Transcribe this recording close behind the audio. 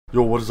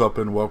Yo, what is up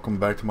and welcome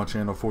back to my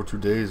channel for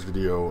today's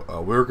video.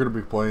 We're going to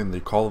be playing the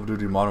Call of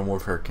Duty Modern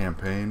Warfare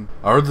campaign.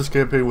 I heard this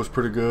campaign was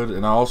pretty good,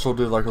 and I also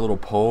did like a little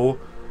poll,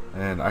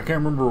 and I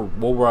can't remember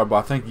what we're at, but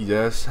I think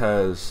yes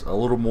has a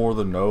little more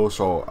than no,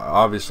 so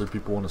obviously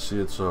people want to see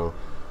it, so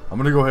I'm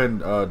going to go ahead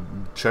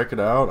and check it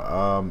out.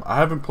 I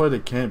haven't played a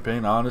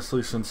campaign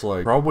honestly since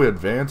like probably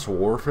Advanced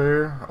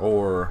Warfare,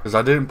 or because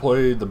I didn't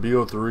play the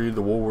BO3,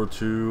 the World War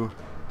II,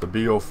 the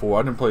BO4,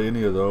 I didn't play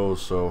any of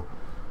those, so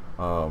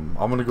I'm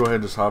gonna go ahead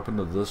and just hop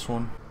into this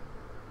one.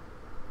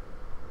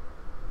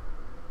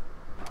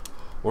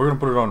 We're gonna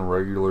put it on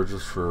regular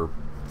just for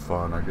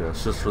fun, I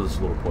guess, just for this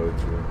little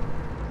playthrough.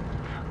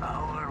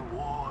 Our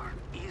war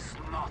is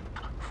not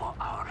for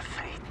our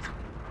fate.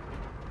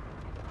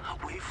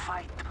 We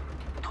fight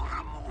to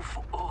remove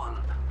all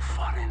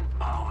foreign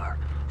power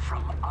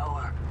from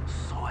our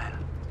soil.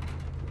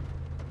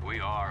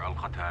 We are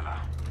Al-Qatala.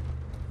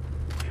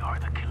 We are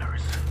the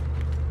killers.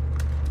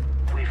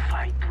 We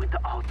fight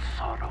without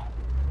sorrow.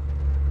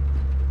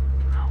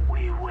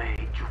 We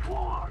wage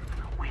war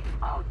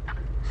without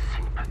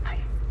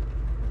sympathy.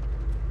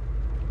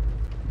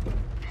 This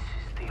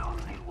is the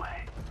only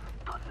way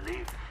to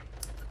live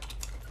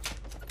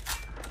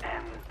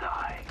and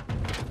die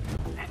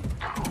a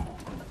true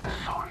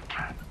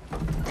soldier.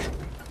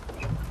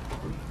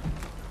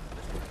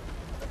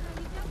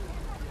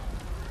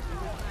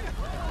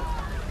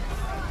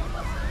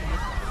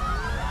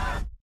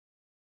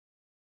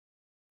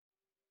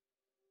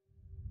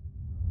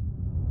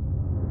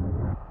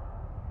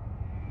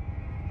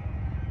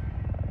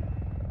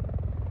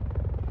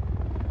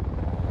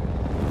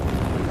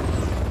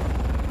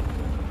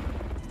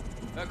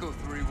 Echo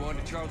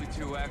 3-1 to Charlie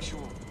 2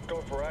 actual.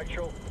 Go for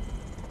actual.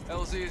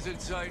 LZ is in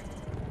sight.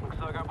 Looks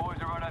like our boys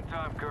are right on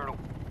time, Colonel.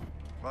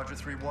 Roger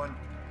 3-1.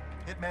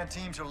 Hitman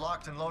teams are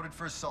locked and loaded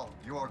for assault.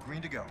 You are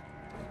green to go.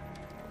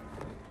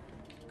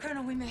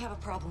 Colonel, we may have a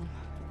problem.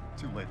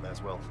 Too late,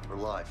 Laswell. We're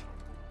live.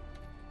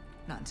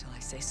 Not until I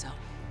say so.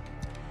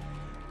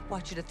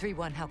 Watch it at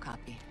 3-1, how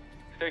copy?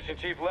 Station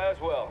Chief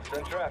Laswell,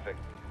 send traffic.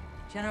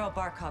 General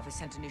Barkov has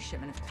sent a new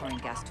shipment of chlorine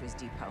gas to his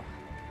depot.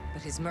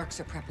 But his mercs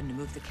are prepping to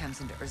move the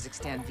chems into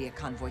Urzikstan via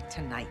convoy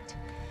tonight.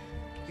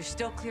 You're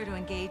still clear to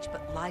engage,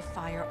 but live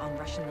fire on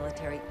Russian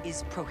military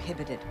is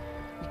prohibited.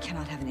 We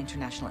cannot have an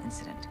international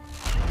incident.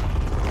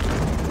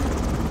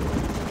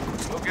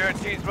 No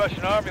guarantees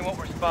Russian army won't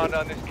respond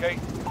on this case.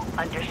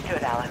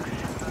 Understood, Alex.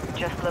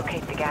 Just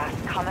locate the gas,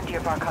 come into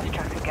your Barkov's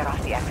trucks and get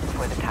off the exit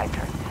before the tide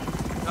turns.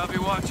 Copy,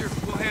 Watcher.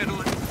 We'll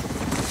handle it.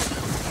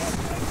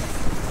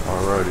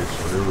 Alrighty,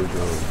 so here we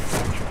go.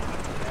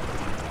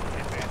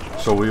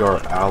 So we are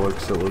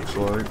Alex, it looks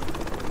like.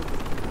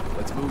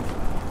 Let's move.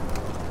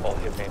 All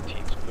Hitman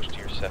teams push to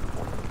your set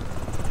point.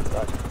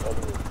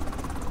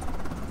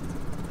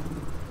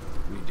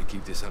 We need to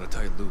keep this on a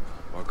tight loop.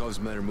 Barkov's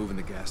men are moving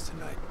the gas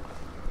tonight.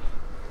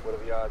 What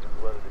are the odds of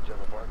we run into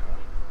General Barkov?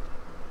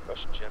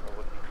 Russian general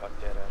wouldn't be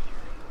caught dead out here.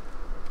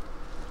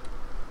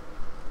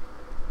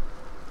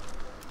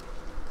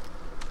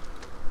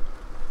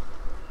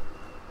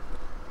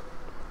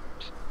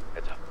 Psst,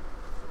 heads up.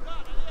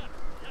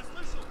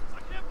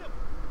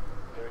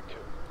 Very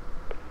good.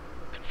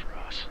 Good for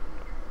us.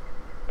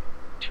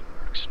 Two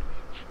mercs in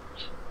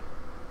uniforms.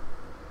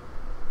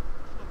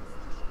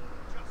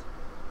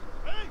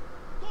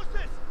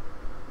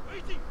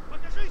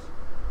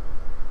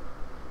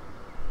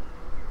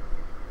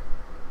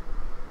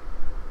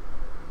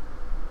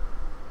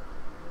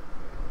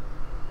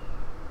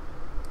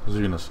 Is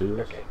he gonna see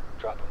us? Okay,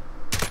 drop them.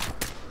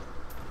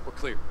 We're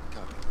clear.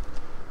 Copy.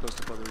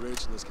 Post up on the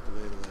ridge and let's get the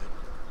lay of the land.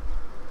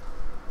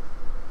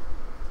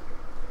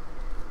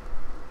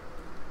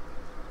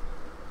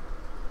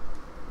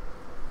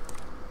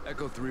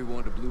 Echo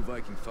 3-1 to Blue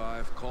Viking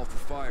 5. Call for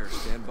fire.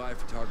 Stand by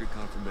for target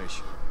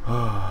confirmation.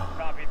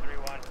 Copy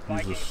 3-1.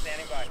 Viking He's a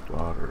standing by.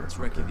 spotter. Let's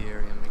recce the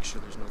area and make sure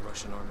there's no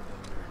Russian army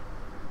down there.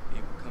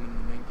 People coming in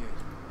the main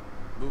gate.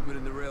 Movement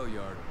in the rail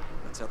yard.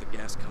 That's how the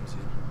gas comes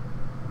in.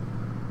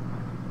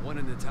 One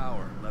in the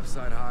tower. Left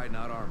side high,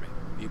 not army.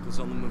 Vehicles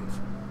on the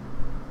move.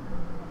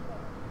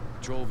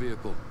 Patrol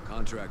vehicle.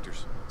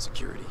 Contractors.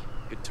 Security.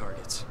 Good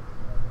targets.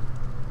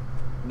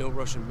 No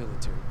Russian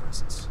military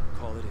presence.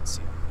 Call it in,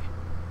 CIA.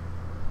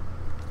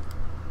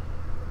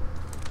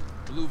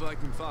 Blue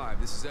Viking 5,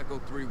 this is Echo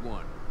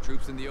 3-1.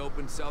 Troops in the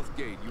open, south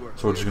gate. You are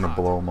So we're just gonna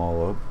blow them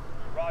all up.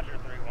 Roger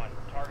 3-1.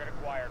 Target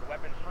acquired.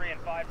 Weapons free in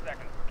 5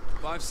 seconds.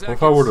 5 What seconds.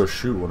 if I were to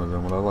shoot one of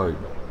them? Would I like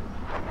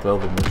fail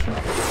the mission?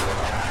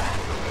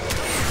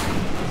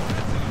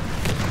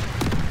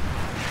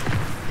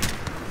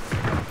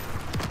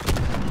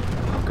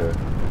 Okay.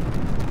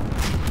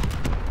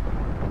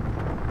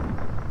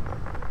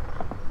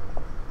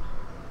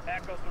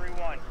 Echo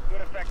 3-1.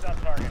 Good effects on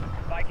target.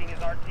 Viking is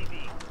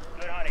RTB.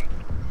 Good hunting.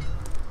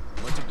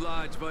 Much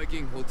obliged,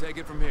 Viking. We'll take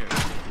it from here.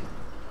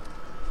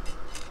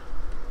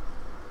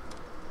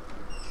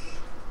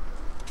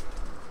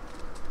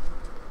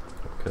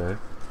 Okay.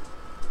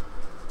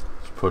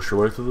 Just push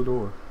your way through the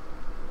door.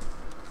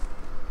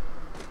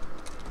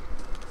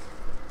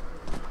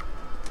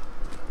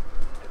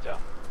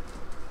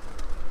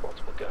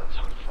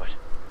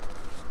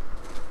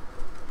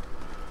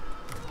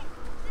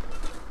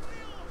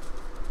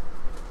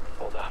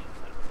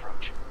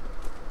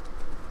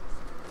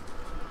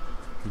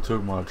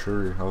 took my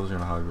tree. I was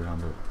gonna hide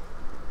behind it.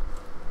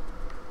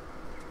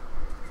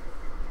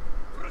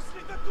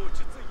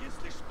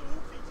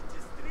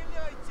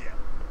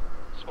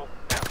 Smoke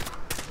now.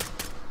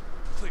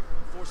 Clear.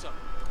 Force up.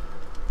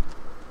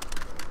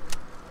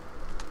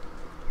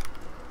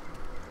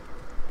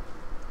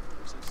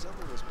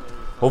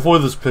 Hopefully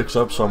this picks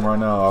up some. Right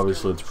now,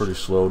 obviously it's pretty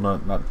slow.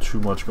 Not too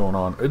much going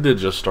on. It did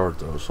just start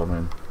though, so I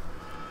mean.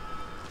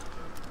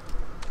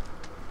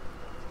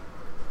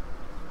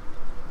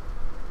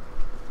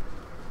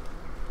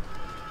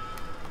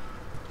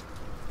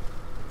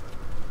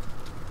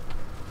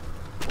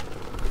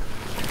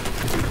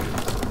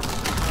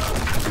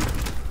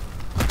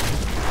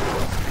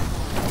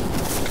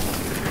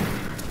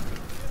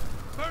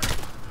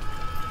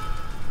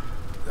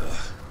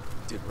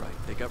 Did right.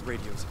 They got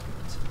radios and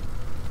guns.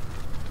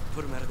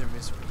 Put them out of their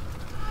misery.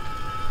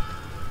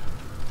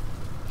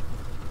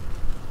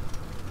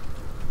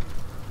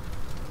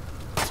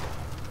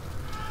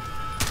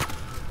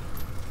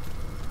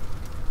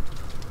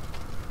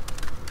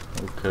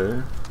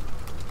 Okay.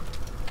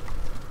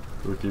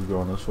 Do we keep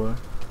going this way?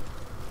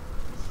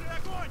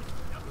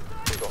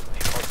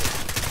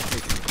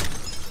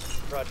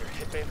 Roger,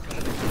 hitman's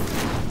coming in.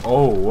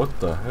 Oh, what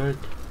the heck?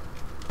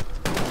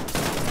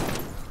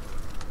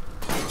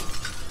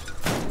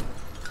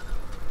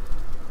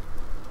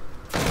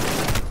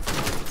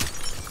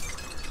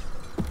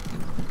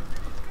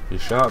 He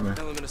shot me.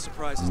 Element of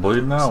surprise. I'm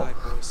bleeding out.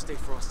 Stay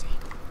frosty.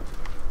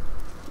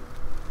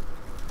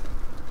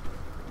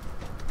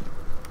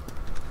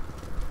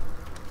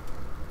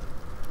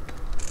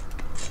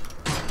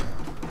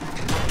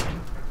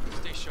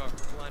 Stay sharp.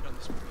 We're blind on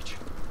this bridge.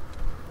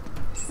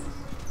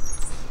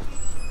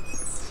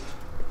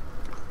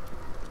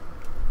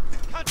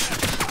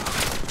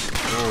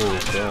 Oh,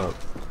 crap.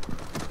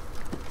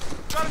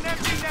 Got an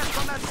empty nest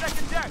on that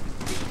second deck.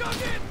 He's dug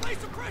in. Lay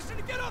some pressure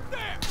to get up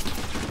there.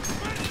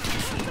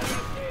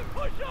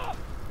 Push up.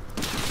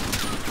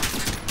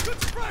 Good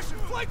suppression.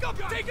 Flank up.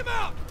 Take him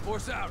out.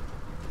 Force out.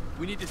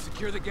 We need to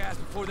secure the gas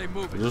before they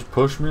move it. Just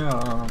push me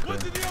out. Okay.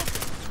 One's in the open.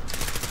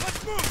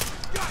 Let's move.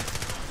 Got it.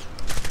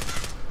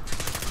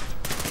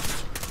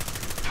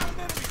 Got an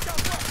enemy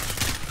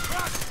southwest.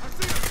 Roger. I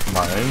see him.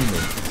 My aim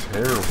is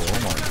terrible. Oh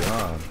my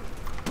god.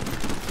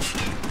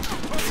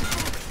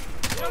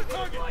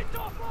 Lights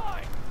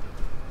offline.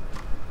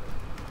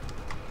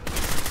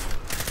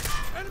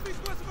 Enemies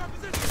west of our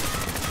position.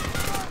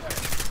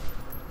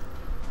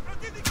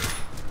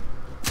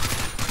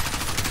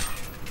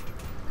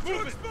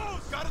 Move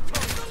exposed. Got a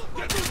target.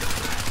 Get moved.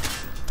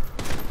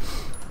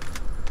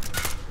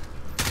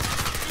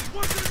 There's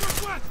one to the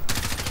northwest.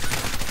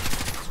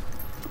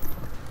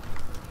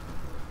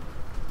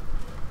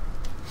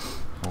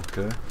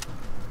 Okay.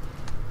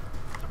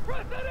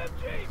 Suppress that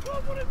MG.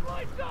 Move when it's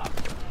lights up.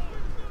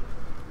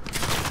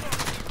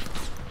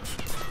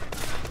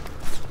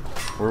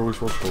 Where are we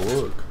supposed to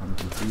look? I'm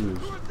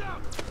confused.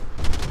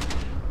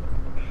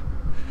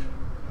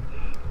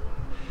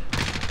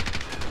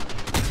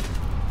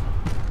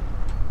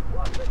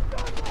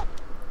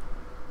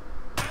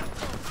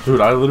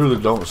 Dude, I literally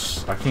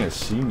I can't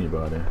see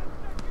anybody.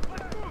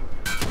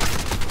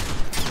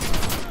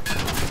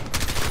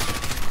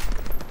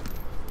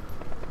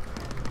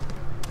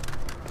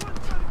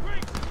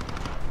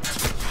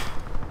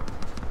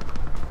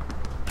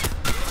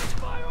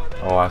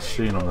 Oh, I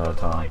seen him that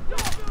time.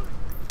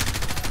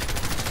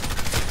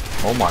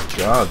 Oh my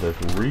god, that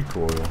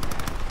recoil.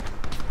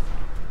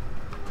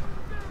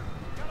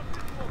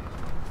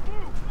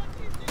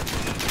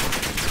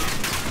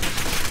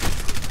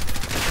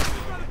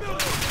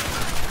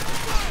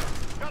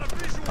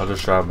 I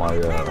just shot my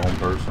own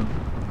person.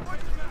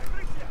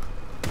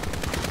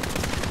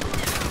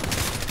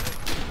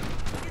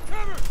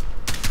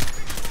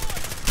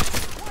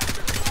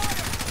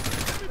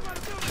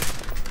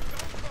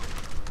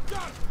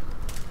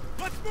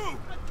 Let's move!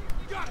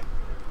 Got it!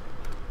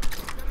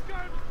 Got a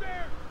guy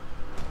upstairs!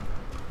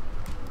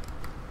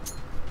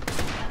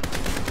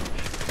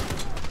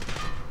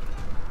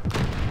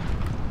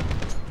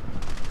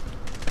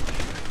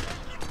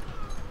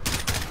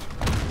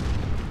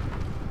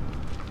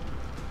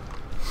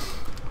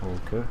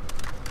 Okay.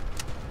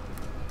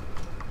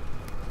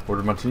 Where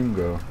did my team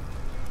go?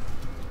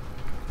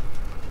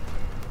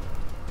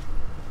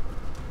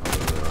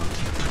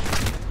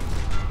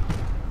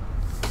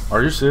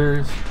 Are you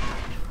serious?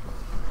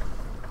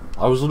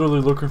 I was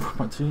literally looking for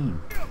my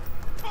team.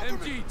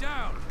 MG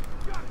down!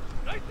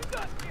 Nice and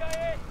done,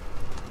 CIA!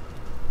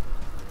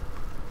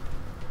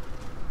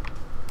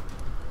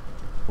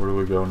 Where do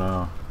we go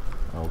now?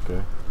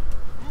 Okay.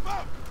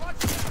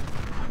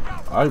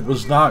 I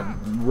was not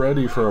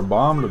ready for a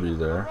bomb to be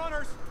there.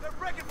 Runners, they're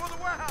breaking for the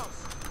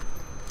warehouse.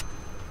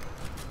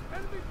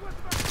 Enemies west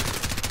of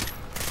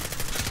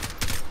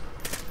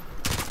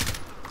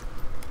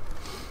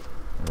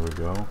our... There we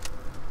go.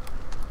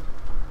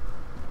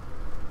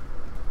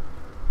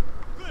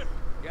 Clear!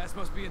 Gas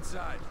must be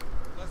inside.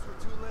 Unless we're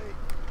too late.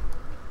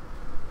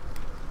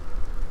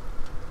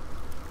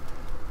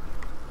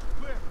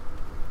 Clear!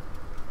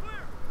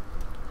 Clear!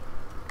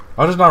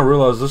 I did not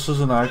realize this is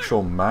an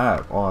actual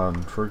map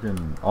on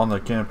on the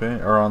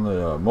campaign or on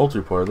the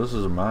multiplayer. This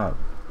is a map.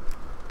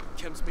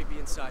 Chems may be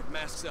inside.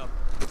 Masks up.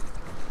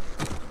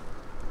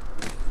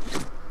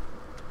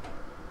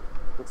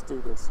 Let's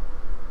do this.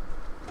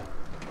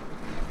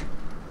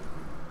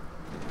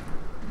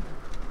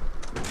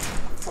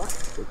 Fuck.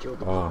 They killed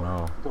the Oh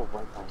no. Go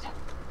right.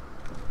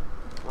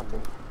 On me.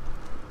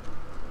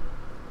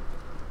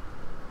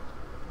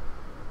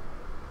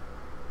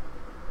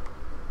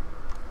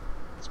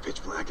 It's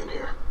pitch black in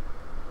here.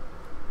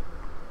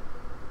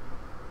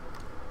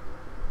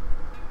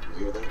 You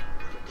hear that? They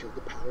killed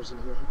the powers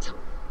in here. I'm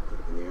telling you, could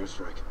have been the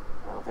airstrike.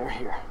 Oh, they're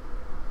here.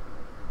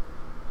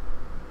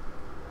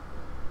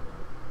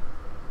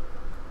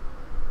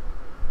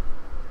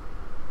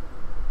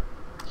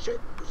 Shit,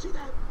 you see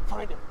that?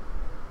 Find him.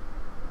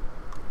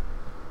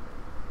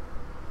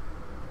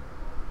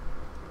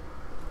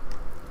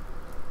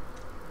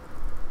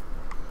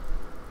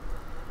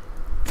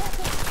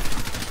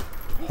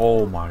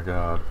 Oh my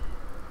god.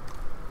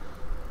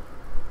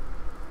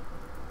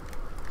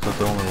 Is that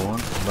the only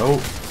one?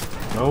 Nope.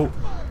 Nope.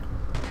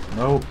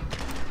 Nope.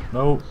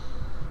 Nope.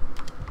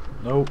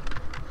 Nope.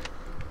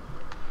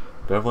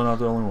 Definitely not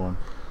the only one.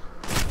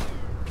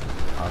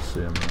 I see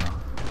him now.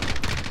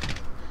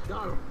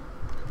 Got him.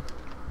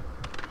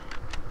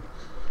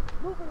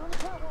 Moving on the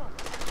catwalk.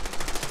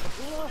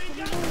 We lost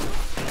him.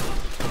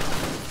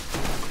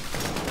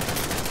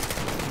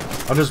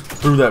 I just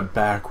threw that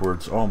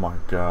backwards. Oh my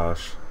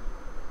gosh.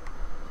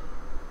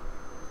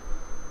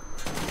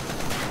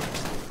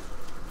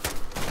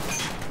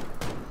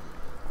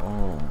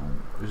 Oh,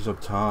 he's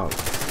up top.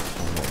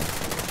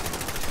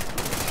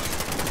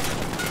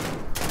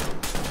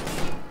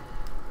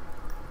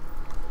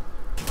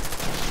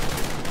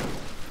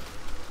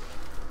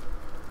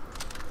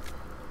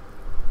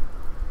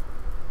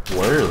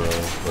 Where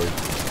though? Like,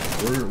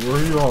 where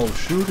are you all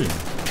shooting?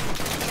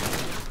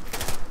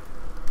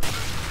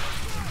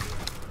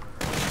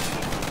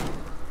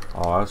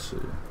 Oh, I see.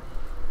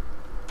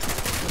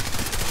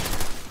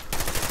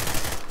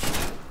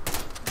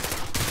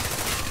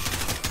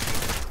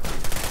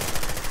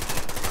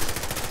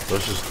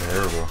 That's just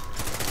terrible.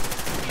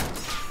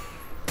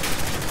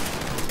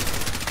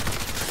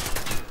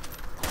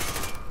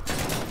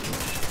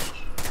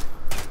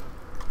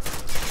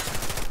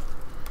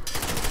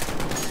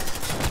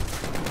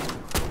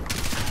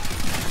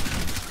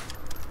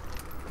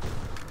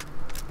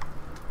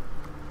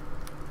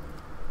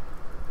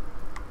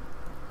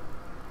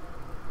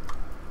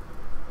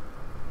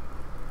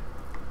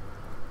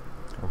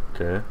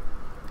 Okay.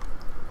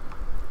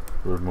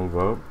 We'll move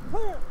up.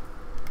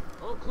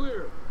 All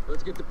clear.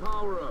 Let's get the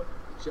power up.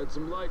 Shed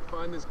some light,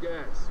 find this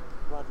gas.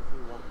 Roger,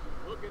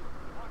 3-1. Looking.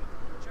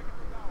 Check it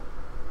for power.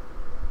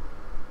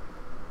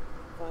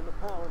 Find the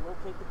power,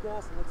 locate the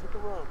gas, and let's hit the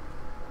road.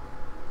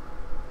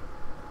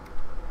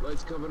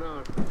 Lights coming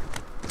on.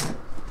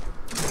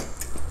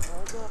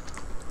 Eyes up.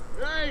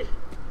 Hey!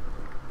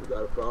 We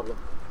got a problem.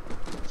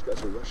 These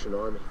guys are Russian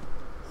army.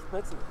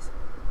 Spetsnaz.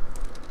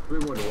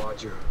 3-1 to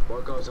Watcher.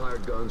 Barkov's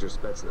hired guns or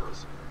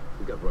Spetsnaz.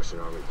 We got Russian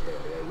army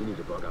KIA. We need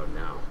to bug out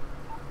now.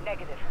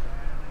 Negative.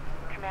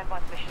 Command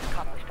wants mission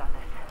accomplished on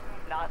this.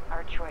 Not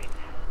our choice.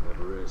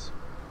 Never is.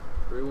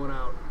 3-1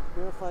 out.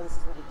 Verify this is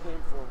what we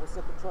came for. We'll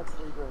set the trucks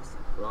for egress.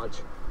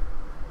 Raj.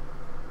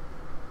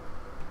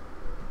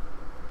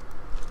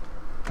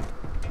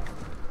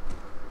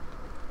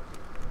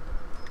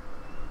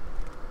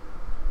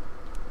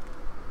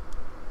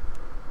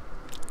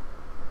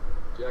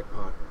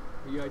 Jackpot.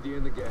 EID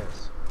in the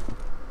gas.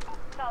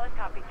 Solid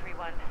copy,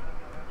 3-1.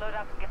 Load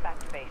up and get back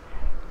to base.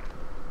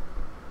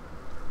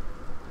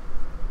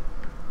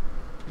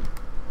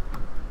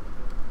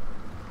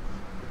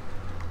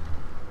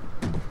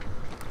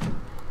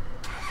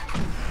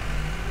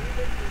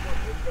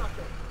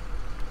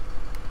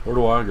 Where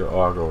do I go?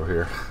 Oh, I'll go over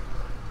here.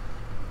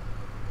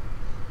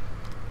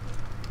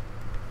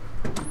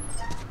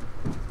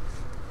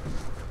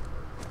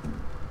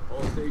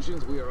 All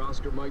stations, we are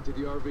Oscar Mike to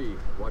the RV.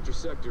 Watch your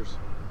sectors.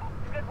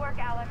 Good work,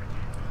 Alex.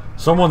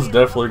 Someone's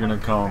definitely gonna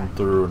come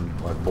through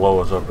and like blow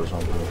us up or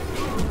something.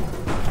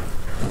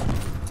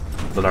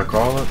 Did I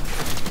call it?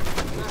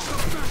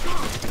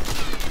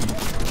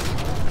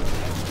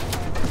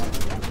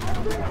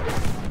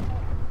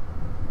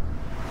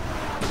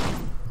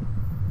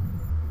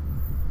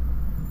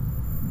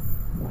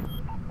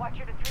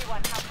 Watcher to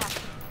 3-1, how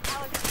copy?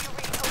 Alex, do you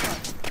read? Over.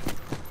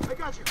 I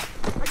got you,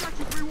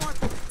 3-1.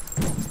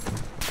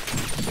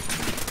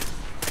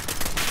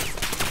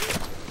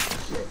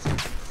 Shit.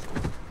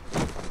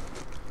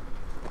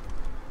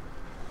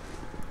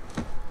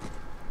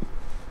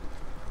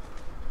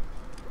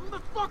 Who the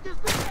fuck is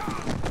this?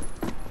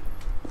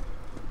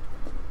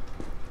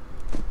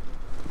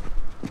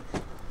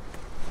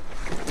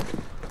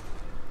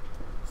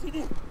 CD,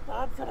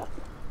 answer.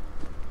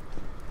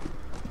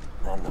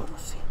 Nano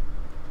Russi.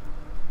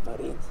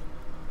 Marines.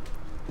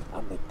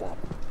 Amitar.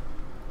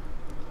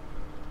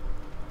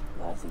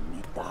 Lazim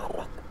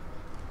mitarak.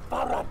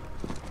 Paran.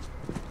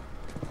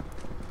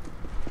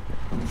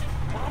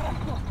 Tarak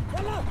ko.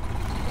 Yala.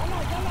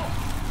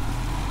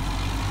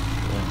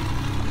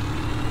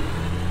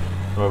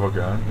 Do I have a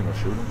gun? Can I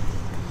shoot him?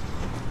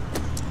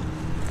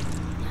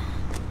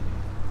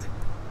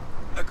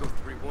 Echo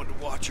 3-1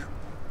 to Watcher.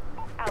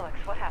 Alex,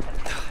 what happened?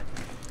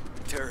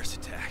 Terrorist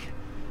attack.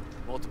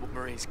 Multiple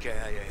Marines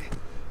KIA.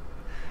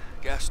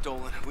 Gas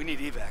stolen. We need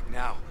evac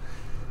now.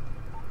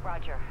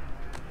 Roger.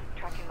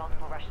 Tracking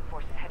multiple Russian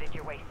forces headed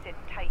your way. Sit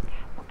tight.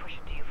 We're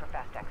pushing to you for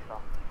fast exfil.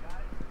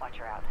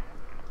 Watcher out.